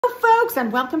Hello folks,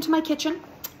 and welcome to my kitchen.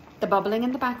 The bubbling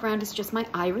in the background is just my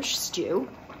Irish stew.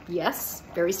 Yes,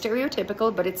 very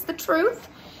stereotypical, but it's the truth.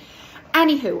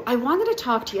 Anywho, I wanted to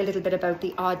talk to you a little bit about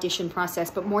the audition process,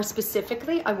 but more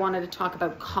specifically, I wanted to talk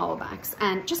about callbacks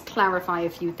and just clarify a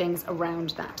few things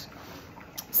around that.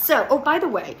 So, oh, by the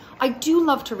way, I do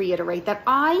love to reiterate that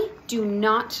I do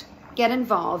not get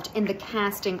involved in the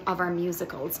casting of our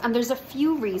musicals, and there's a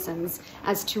few reasons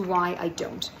as to why I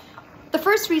don't. The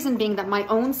first reason being that my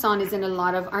own son is in a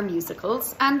lot of our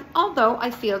musicals, and although I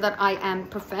feel that I am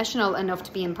professional enough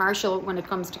to be impartial when it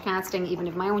comes to casting, even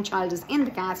if my own child is in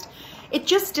the cast, it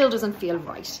just still doesn't feel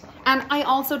right. And I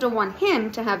also don't want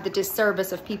him to have the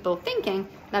disservice of people thinking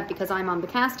that because I'm on the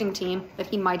casting team, that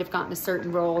he might have gotten a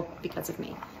certain role because of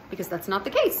me, because that's not the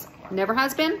case. Never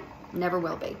has been, never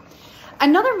will be.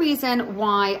 Another reason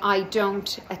why I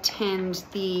don't attend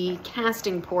the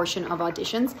casting portion of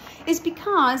auditions is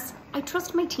because I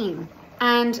trust my team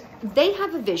and they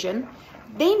have a vision.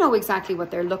 They know exactly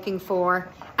what they're looking for,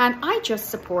 and I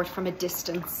just support from a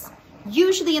distance,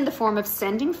 usually in the form of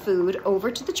sending food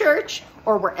over to the church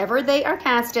or wherever they are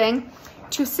casting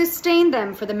to sustain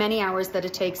them for the many hours that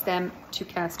it takes them to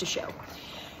cast a show.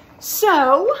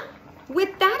 So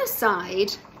with that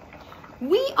aside,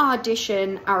 we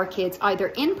audition our kids either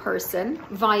in person,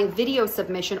 via video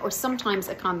submission, or sometimes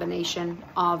a combination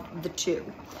of the two.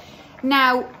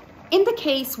 Now, in the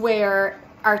case where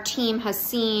our team has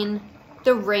seen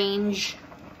the range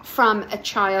from a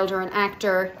child or an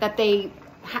actor that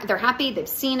they're happy, they've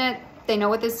seen it, they know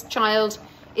what this child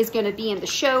is going to be in the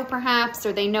show perhaps,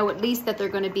 or they know at least that they're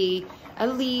going to be a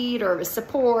lead or a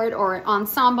support or an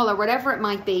ensemble or whatever it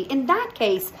might be, in that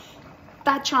case,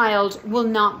 that child will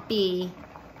not be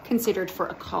considered for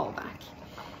a callback.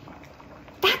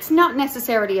 That's not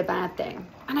necessarily a bad thing.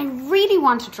 And I really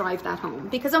want to drive that home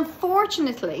because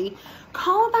unfortunately,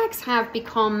 callbacks have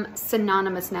become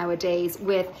synonymous nowadays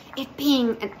with it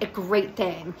being a great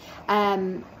thing.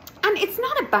 And it's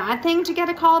not a bad thing to get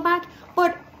a callback,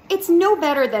 but it's no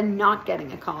better than not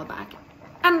getting a callback.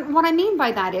 And what I mean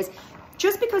by that is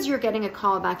just because you're getting a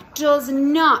callback does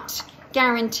not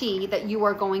guarantee that you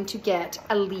are going to get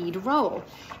a lead role.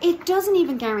 It doesn't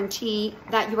even guarantee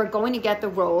that you are going to get the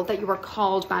role that you were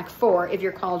called back for if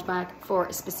you're called back for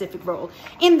a specific role.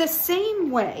 In the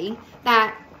same way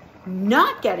that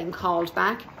not getting called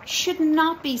back should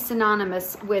not be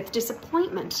synonymous with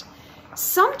disappointment.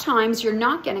 Sometimes you're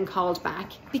not getting called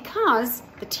back because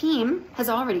the team has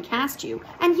already cast you.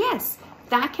 And yes,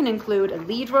 that can include a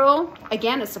lead role,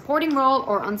 again, a supporting role,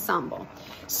 or ensemble.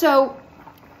 So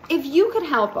if you could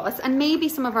help us, and maybe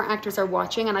some of our actors are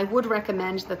watching, and I would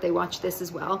recommend that they watch this as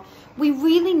well, we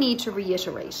really need to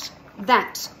reiterate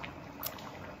that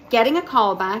getting a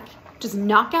callback does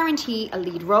not guarantee a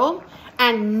lead role,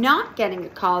 and not getting a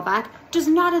callback does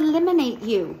not eliminate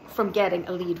you from getting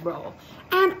a lead role.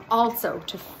 And also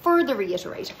to further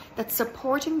reiterate that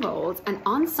supporting roles and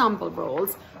ensemble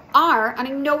roles are, and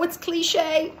I know it's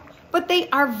cliche, but they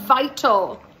are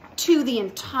vital to the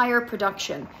entire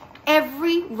production.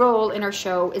 Every role in our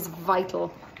show is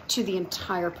vital to the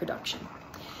entire production.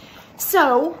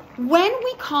 So when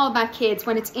we call back kids,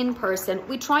 when it's in person,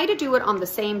 we try to do it on the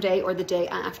same day or the day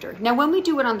after. Now, when we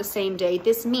do it on the same day,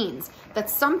 this means that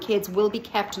some kids will be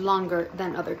kept longer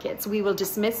than other kids. We will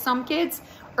dismiss some kids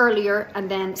earlier, and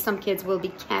then some kids will be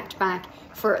kept back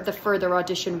for the further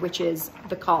audition, which is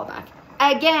the callback.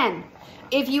 Again,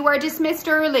 if you are dismissed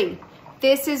early,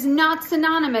 this is not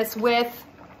synonymous with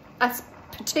a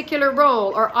particular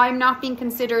role, or I'm not being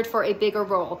considered for a bigger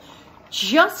role.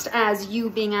 Just as you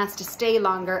being asked to stay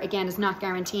longer, again, is not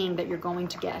guaranteeing that you're going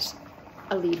to get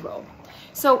a lead role.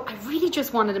 So I really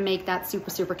just wanted to make that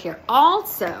super clear.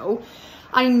 Also,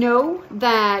 I know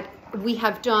that we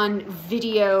have done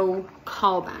video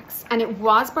callbacks, and it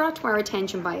was brought to our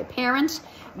attention by a parent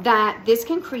that this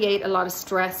can create a lot of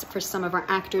stress for some of our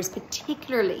actors,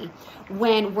 particularly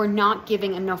when we're not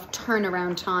giving enough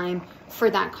turnaround time for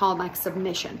that callback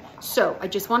submission. So I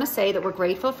just want to say that we're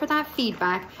grateful for that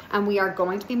feedback, and we are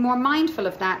going to be more mindful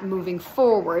of that moving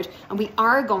forward, and we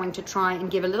are going to try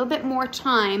and give a little bit more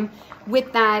time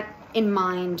with that in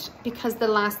mind, because the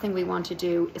last thing we want to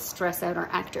do is stress out our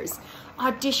actors.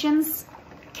 Auditions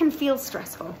can feel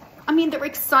stressful. I mean, they're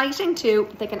exciting too,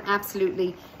 but they can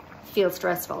absolutely feel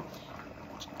stressful.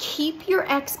 Keep your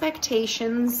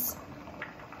expectations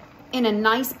in a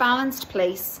nice balanced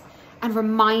place and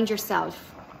remind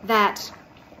yourself that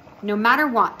no matter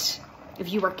what,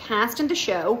 if you are cast in the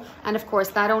show, and of course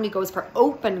that only goes for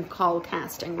open call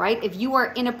casting, right? If you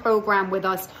are in a program with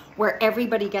us where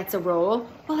everybody gets a role,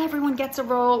 well, everyone gets a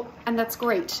role, and that's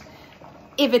great.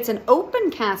 If it's an open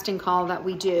casting call that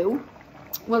we do,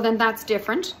 well then that's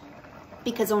different,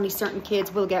 because only certain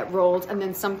kids will get roles and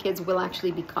then some kids will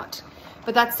actually be cut.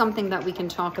 But that's something that we can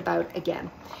talk about again.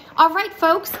 All right,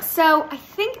 folks, so I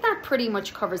think that pretty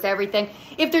much covers everything.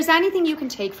 If there's anything you can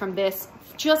take from this,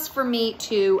 just for me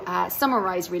to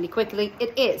summarize really quickly,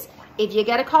 it is, if you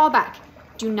get a callback,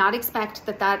 do not expect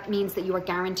that that means that you are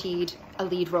guaranteed a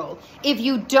lead role. If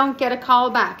you don't get a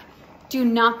callback, do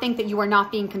not think that you are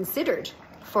not being considered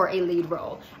for a lead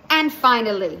role. And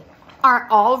finally, are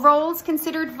all roles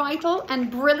considered vital and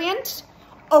brilliant?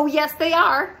 Oh, yes, they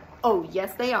are. Oh,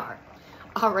 yes, they are.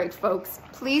 All right, folks,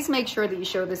 please make sure that you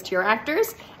show this to your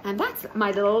actors. And that's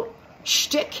my little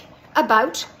shtick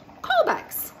about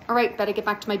callbacks. All right, better get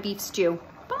back to my beef stew.